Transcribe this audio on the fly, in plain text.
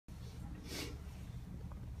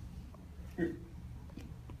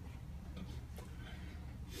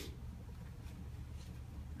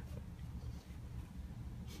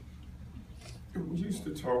We used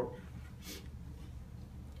to talk,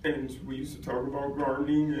 and we used to talk about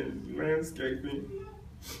gardening and landscaping,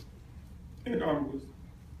 and I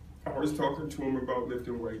was talking to him about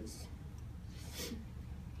lifting weights.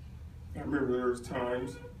 I remember there was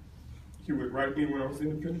times he would write me when I was in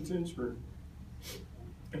the penitentiary,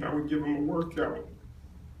 and I would give him a workout.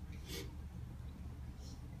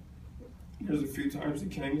 There's a few times he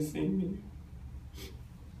came to see me.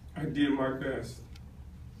 I did my best.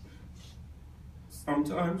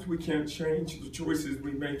 Sometimes we can't change the choices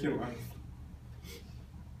we make in life.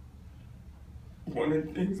 One of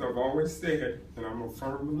the things I've always said, and I'm a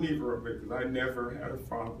firm believer of it, because I never had a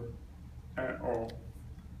father at all.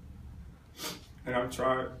 And I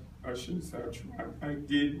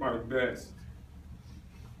did my best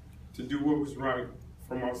to do what was right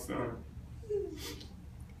for my son.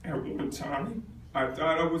 At one time, I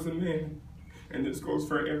thought I was a man, and this goes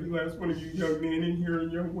for every last one of you young men in here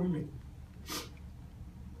and young women.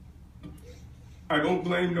 I don't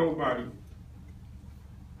blame nobody.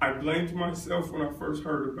 I blamed myself when I first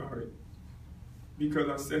heard about it because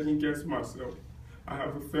I second-guessed myself. I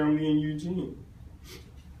have a family in Eugene,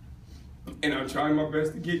 and I tried my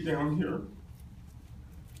best to get down here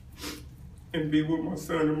and be with my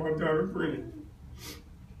son and my daughter, Brennan.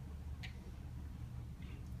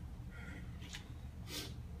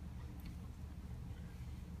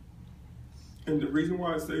 And the reason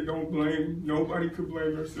why I say don't blame, nobody could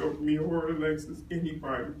blame themselves, me or Alexis,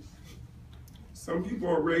 anybody. Some people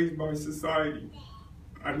are raised by society.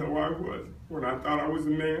 I know I was. When I thought I was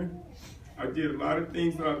a man, I did a lot of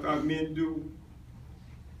things that I thought men do.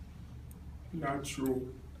 Not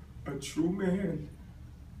true. A true man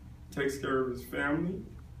takes care of his family,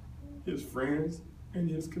 his friends, and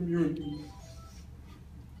his community.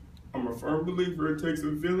 I'm a firm believer it takes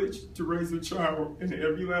a village to raise a child, and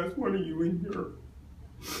every last one of you in here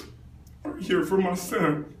are here for my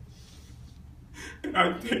son. And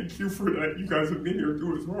I thank you for that. You guys have been here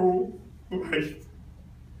through his whole life.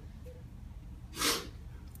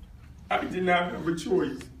 I did not have a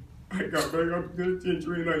choice. I got back out of the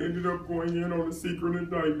penitentiary and I ended up going in on a secret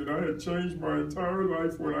indictment. I had changed my entire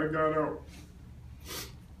life when I got out.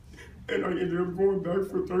 And I ended up going back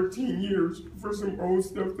for 13 years for some old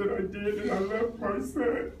stuff that I did, and I left my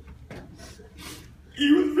son.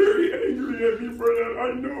 He was very angry at me for that.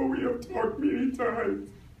 I know, we have talked many times.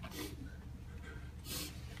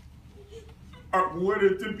 I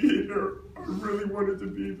wanted to be there. I really wanted to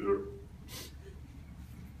be there.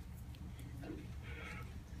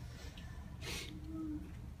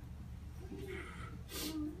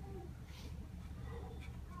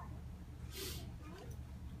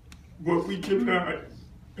 But we cannot,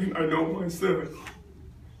 and I know my son,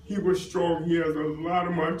 he was strong. He has a lot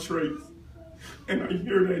of my traits. And I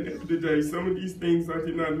hear that every day. Some of these things I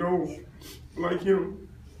did not know, like him.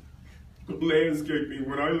 Landscaping.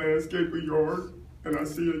 When I landscape a yard, and I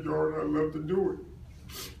see a yard, I love to do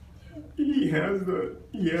it. He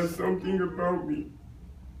has something about me.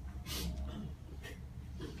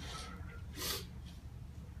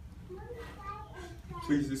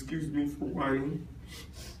 Please excuse me for whining.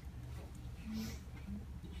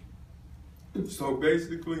 So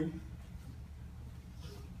basically,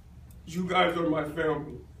 you guys are my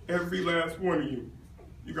family. Every last one of you.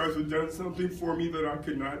 You guys have done something for me that I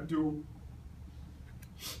could not do.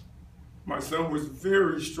 My son was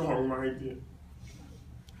very strong-minded.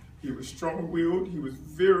 He was strong-willed. He was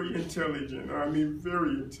very intelligent. I mean,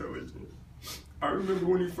 very intelligent. I remember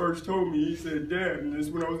when he first told me, he said, Dad, and this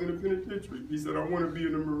is when I was in the penitentiary, he said, I want to be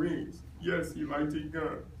in the Marines. Yes, he liked his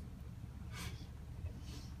gun.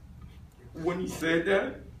 When he said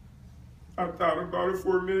that, I thought about it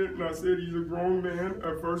for a minute, and I said, he's a grown man.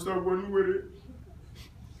 At first, I wasn't with it.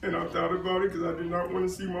 And I thought about it because I did not want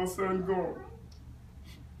to see my son gone.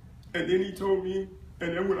 And then he told me,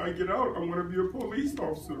 and then when I get out, I want to be a police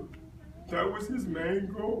officer. That was his main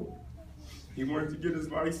goal. He wanted to get his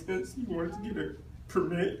license. He wanted to get a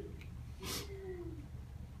permit.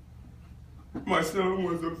 My son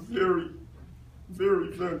was a very,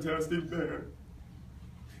 very fantastic man.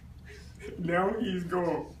 Now he's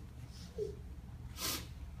gone.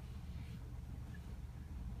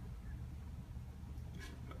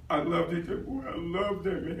 I loved it, boy. I loved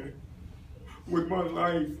that man with my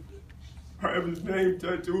life. I have his name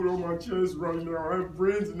tattooed on my chest right now. I have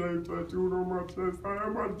Brent's name tattooed on my chest. I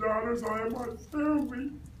have my daughters. I have my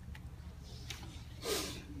family.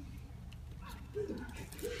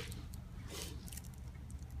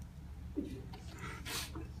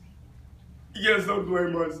 Yes, I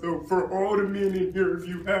blame myself. For all the men in here, if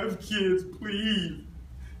you have kids, please,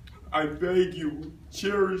 I beg you,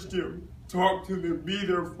 cherish them. Talk to them, be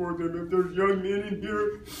there for them. If there's young men in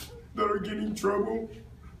here that are getting in trouble,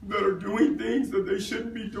 that are doing things that they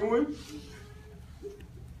shouldn't be doing,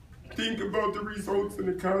 think about the results and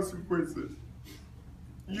the consequences.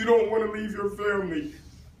 You don't want to leave your family.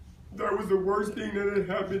 That was the worst thing that had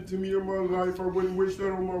happened to me in my life. I wouldn't wish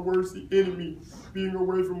that on my worst enemy, being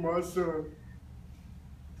away from my son.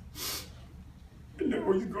 And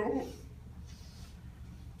now he's gone.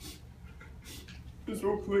 And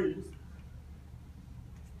so please,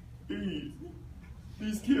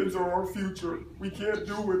 these kids are our future. We can't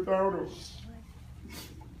do without them.